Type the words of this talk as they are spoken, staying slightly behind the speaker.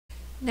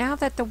Now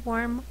that the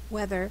warm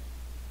weather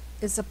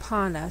is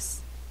upon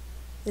us,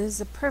 it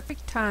is a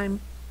perfect time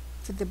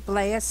for the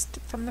blast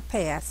from the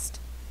past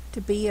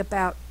to be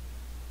about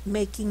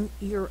making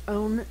your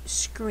own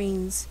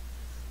screens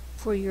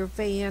for your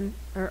van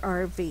or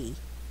RV.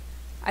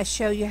 I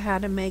show you how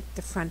to make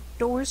the front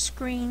door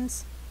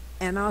screens,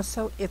 and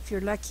also if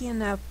you're lucky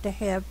enough to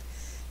have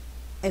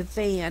a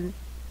van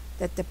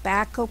that the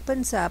back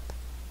opens up,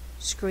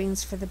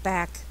 screens for the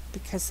back,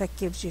 because that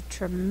gives you a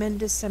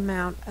tremendous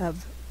amount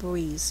of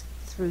breeze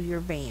through your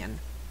van.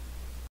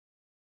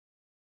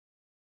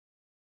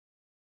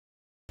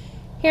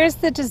 Here's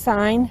the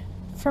design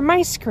for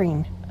my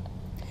screen,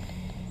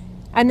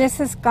 and this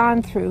has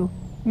gone through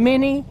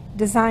many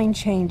design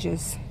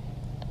changes,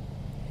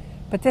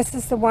 but this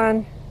is the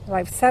one that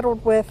I've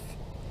settled with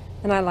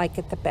and I like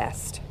it the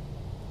best.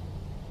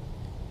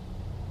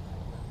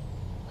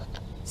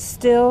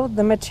 Still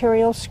the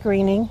material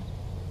screening.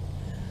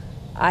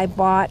 I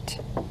bought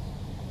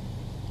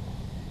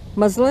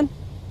muslin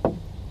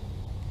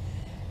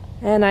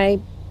and I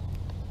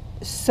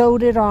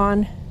sewed it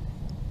on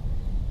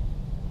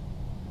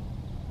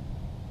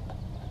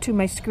to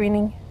my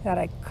screening that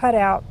I cut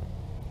out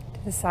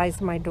to the size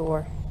of my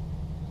door.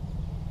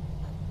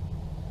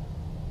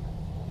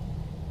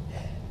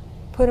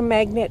 Put a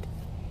magnet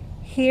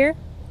here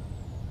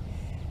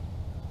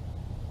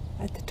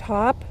at the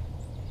top.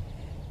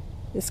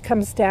 This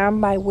comes down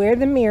by where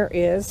the mirror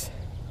is,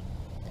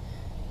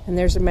 and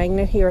there's a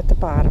magnet here at the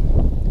bottom.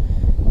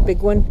 Big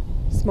one,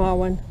 small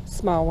one,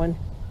 small one,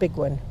 big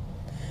one.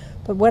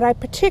 But what I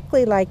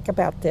particularly like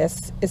about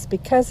this is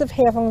because of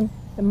having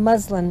the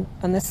muslin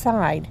on the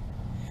side,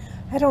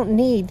 I don't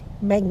need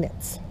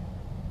magnets.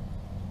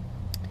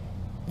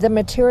 The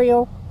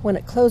material, when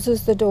it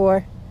closes the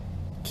door,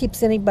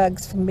 keeps any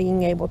bugs from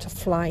being able to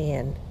fly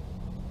in.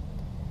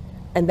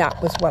 And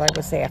that was what I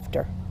was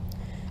after.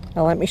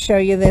 Now let me show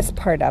you this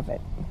part of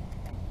it.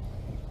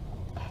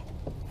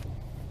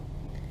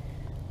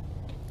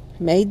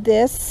 Made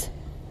this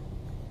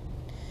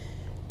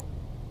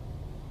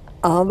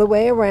all the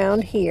way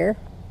around here.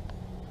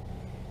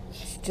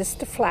 It's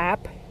just a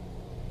flap.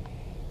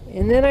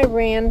 And then I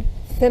ran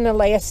thin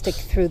elastic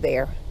through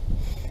there.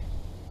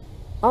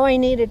 All I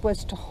needed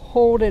was to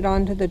hold it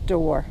onto the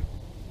door.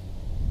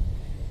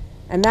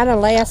 And that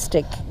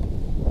elastic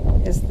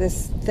is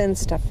this thin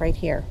stuff right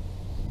here.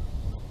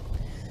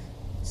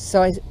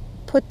 So I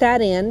put that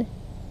in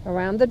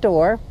around the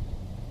door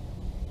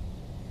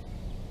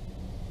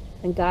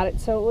and got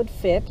it so it would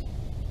fit.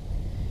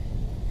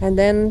 And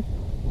then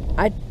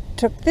I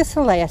took this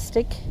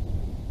elastic,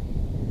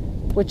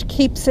 which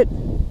keeps it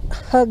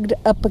hugged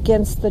up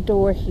against the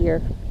door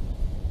here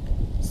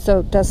so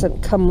it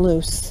doesn't come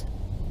loose.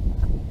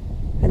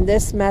 And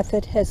this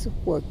method has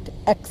worked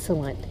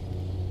excellent.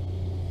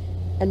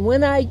 And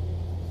when I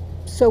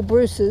sew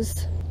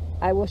Bruce's,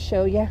 I will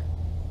show you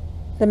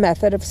the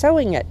method of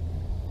sewing it.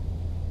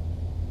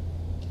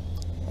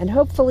 And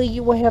hopefully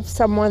you will have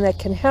someone that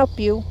can help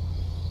you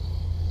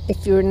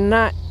if you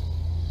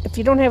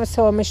don't have a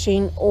sewing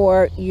machine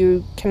or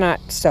you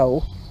cannot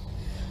sew.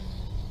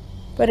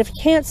 But if you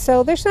can't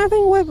sew, there's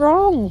nothing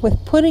wrong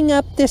with putting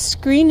up this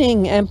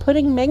screening and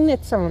putting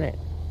magnets on it.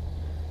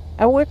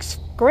 It works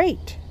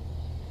great.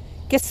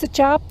 Gets the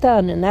job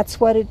done, and that's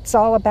what it's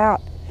all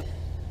about.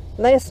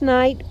 Last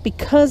night,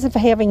 because of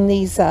having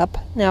these up,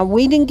 now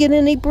we didn't get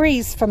any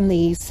breeze from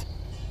these,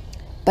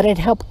 but it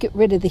helped get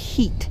rid of the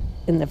heat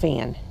in the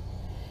van,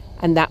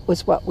 and that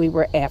was what we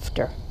were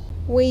after.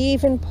 We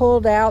even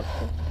pulled out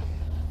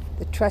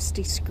the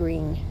trusty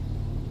screen.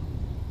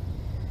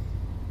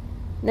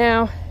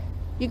 Now,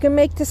 you can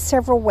make this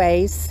several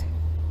ways.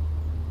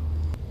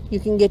 You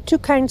can get two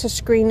kinds of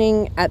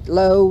screening at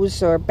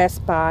Lowe's or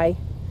Best Buy,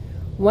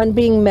 one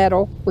being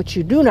metal, which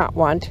you do not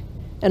want,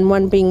 and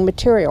one being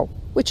material,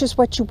 which is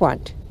what you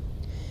want.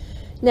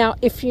 Now,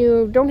 if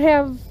you don't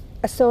have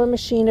a sewing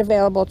machine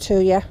available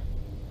to you,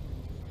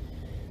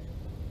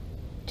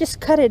 just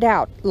cut it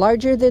out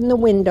larger than the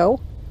window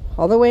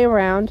all the way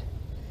around,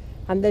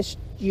 and just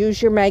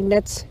use your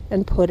magnets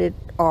and put it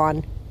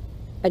on,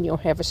 and you'll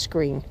have a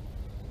screen.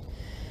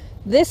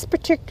 This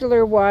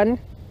particular one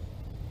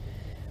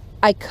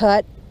I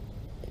cut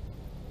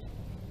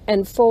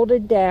and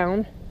folded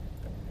down,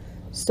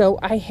 so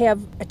I have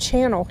a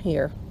channel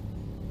here.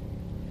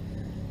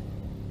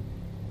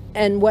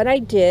 And what I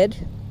did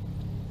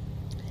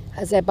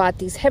is I bought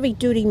these heavy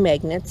duty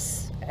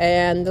magnets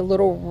and the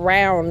little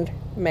round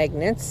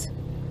magnets,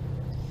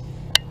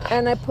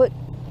 and I put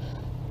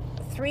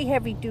three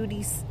heavy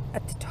duties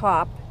at the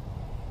top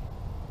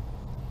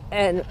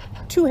and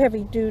three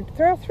heavy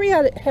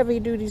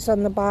duties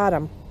on the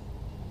bottom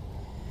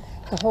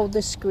to hold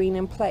the screen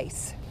in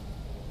place.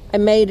 I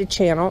made a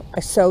channel.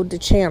 I sewed the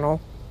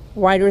channel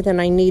wider than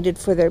I needed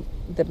for the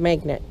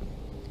magnet.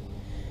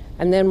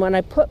 And then when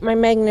I put my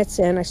magnets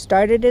in, I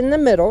started in the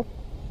middle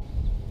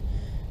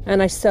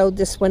and I sewed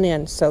this one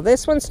in. So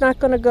this one's not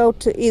going to go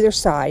to either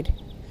side.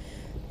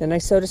 Then I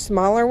sewed a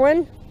smaller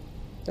one,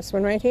 this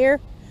one right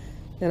here.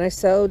 Then I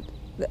sewed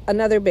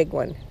another big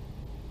one.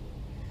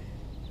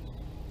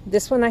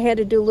 This one I had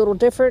to do a little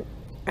different.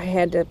 I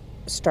had to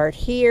start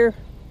here,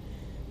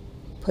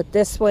 put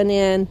this one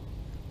in,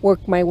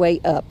 work my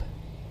way up.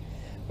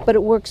 But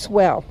it works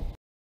well.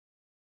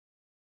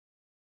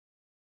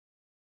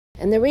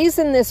 And the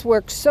reason this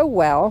works so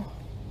well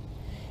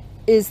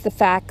is the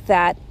fact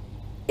that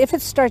if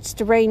it starts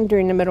to rain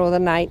during the middle of the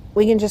night,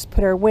 we can just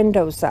put our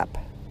windows up,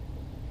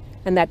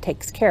 and that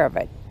takes care of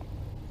it.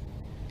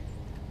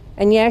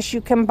 And yes,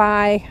 you can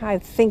buy, I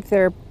think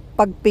they're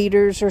bug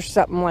beaters or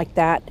something like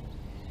that.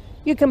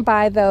 You can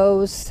buy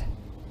those.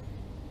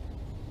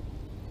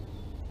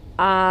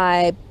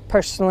 I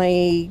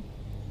personally,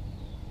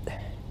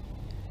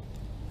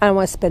 I don't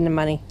want to spend the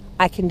money.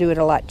 I can do it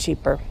a lot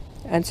cheaper,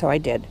 and so I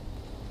did.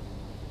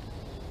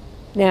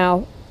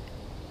 Now,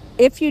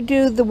 if you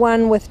do the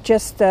one with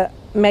just the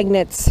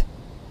magnets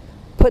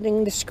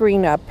putting the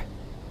screen up,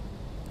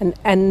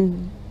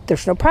 and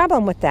there's no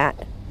problem with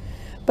that.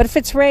 But if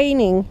it's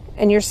raining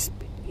and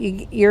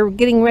you're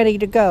getting ready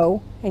to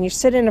go and you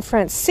sit in the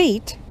front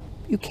seat,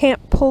 you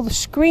can't pull the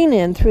screen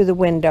in through the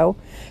window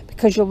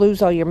because you'll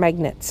lose all your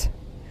magnets.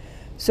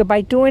 So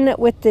by doing it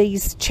with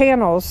these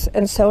channels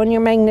and sewing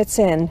your magnets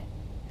in,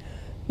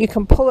 you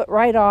can pull it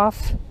right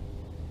off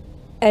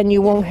and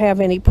you won't have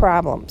any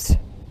problems.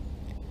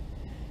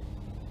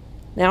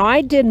 Now,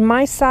 I did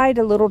my side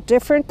a little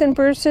different than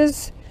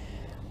Bruce's.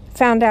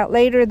 Found out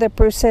later that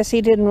Bruce says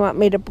he didn't want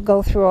me to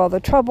go through all the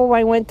trouble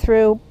I went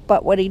through,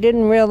 but what he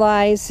didn't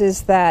realize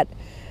is that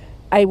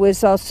I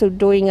was also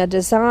doing a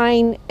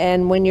design,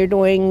 and when you're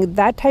doing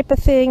that type of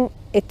thing,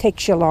 it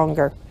takes you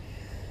longer.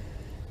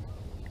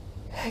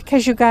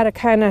 Because you got to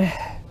kind of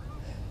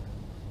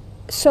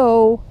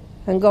sew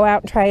and go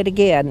out and try it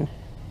again.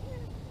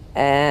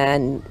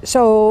 And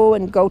sew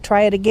and go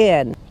try it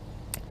again.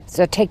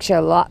 So it takes you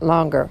a lot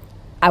longer.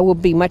 I will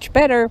be much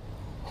better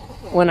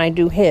when I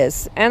do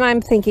his. And I'm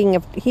thinking,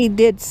 if he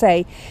did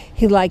say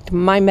he liked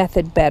my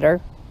method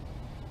better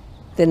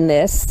than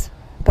this,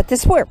 but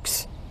this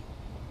works.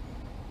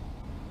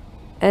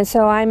 And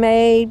so I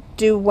may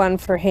do one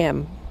for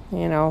him,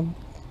 you know,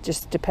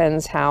 just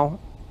depends how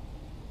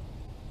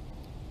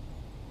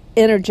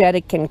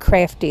energetic and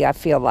crafty I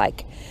feel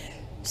like.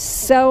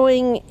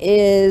 Sewing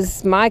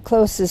is my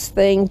closest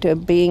thing to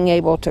being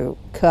able to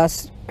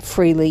cuss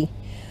freely.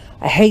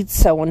 I hate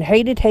sewing,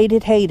 hate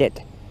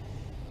it.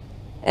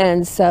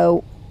 And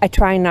so I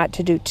try not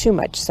to do too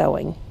much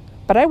sewing.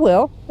 But I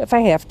will, if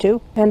I have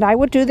to. And I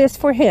would do this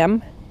for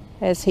him,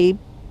 as he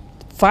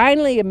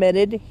finally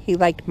admitted he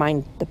liked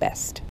mine the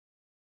best.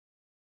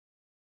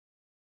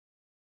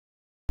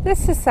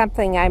 This is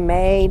something I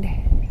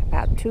made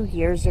about 2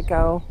 years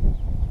ago.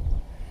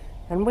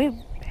 And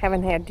we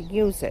haven't had to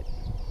use it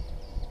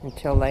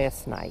until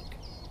last night.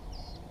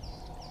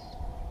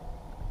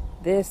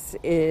 This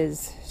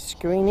is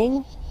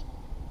screening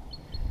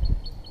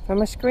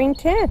from a screen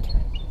tent.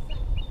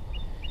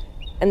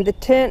 And the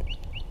tent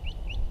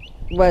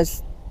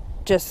was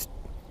just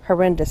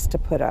horrendous to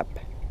put up.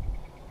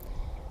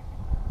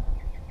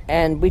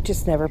 And we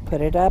just never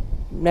put it up,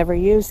 never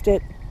used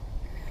it.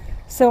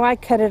 So I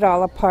cut it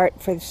all apart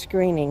for the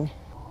screening.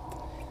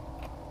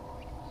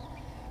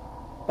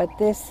 But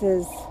this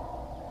is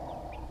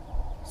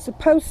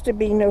supposed to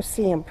be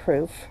no-seam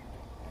proof.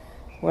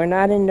 We're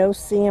not in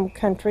no-seam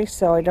country,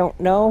 so I don't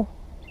know.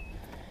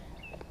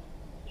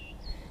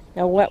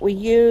 Now what we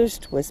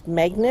used was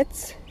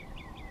magnets,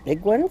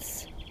 big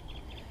ones,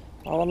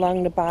 all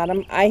along the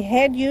bottom. I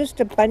had used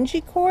a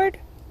bungee cord,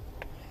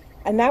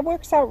 and that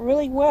works out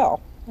really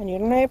well. And you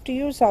don't have to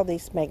use all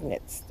these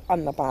magnets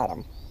on the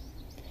bottom.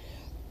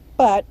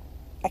 But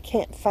I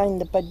can't find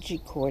the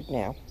bungee cord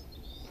now.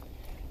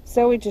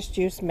 So we just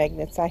use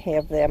magnets. I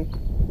have them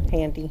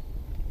handy.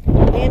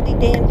 Handy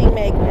dandy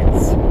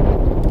magnets.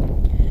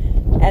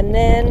 And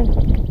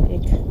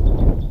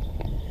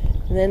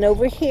then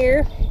over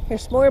here,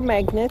 here's more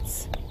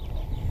magnets.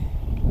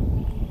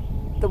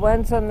 The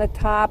ones on the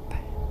top,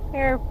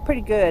 they're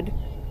pretty good.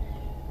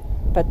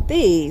 But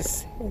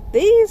these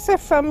are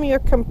from your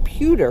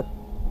computer.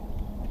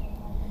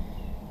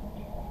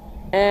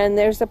 And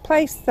there's a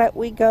place that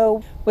we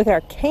go with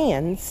our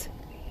cans,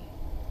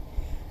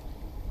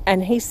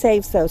 and he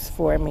saves those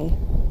for me.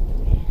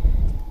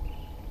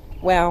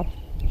 Well,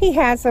 he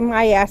has them.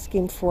 I ask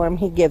him for them.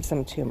 He gives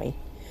them to me.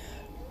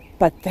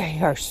 But they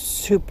are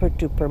super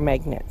duper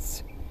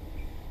magnets.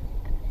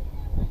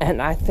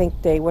 And I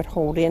think they would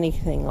hold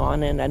anything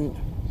on in a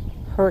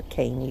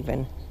hurricane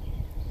even.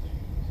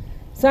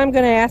 So I'm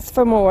going to ask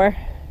for more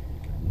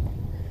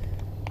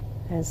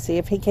and see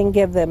if he can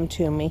give them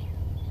to me.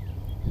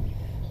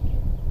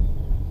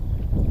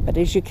 But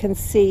as you can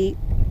see,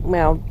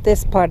 well,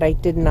 this part I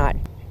did not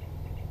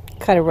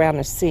cut around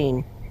a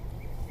seam.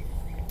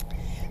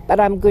 But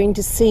I'm going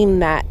to seam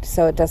that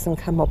so it doesn't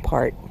come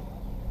apart.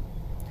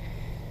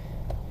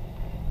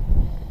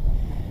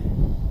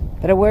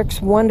 But it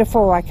works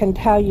wonderful, I can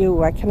tell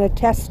you. I can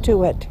attest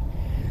to it.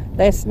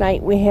 Last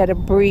night we had a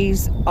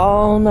breeze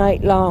all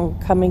night long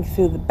coming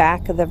through the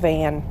back of the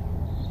van.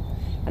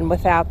 And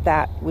without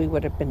that, we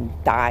would have been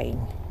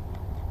dying.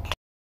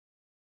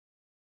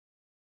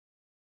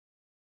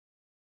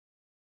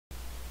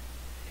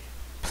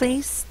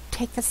 Please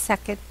take a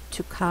second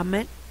to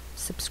comment,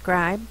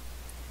 subscribe,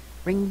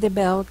 ring the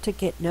bell to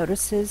get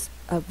notices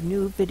of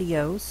new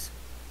videos,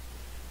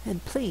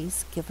 and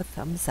please give a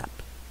thumbs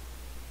up.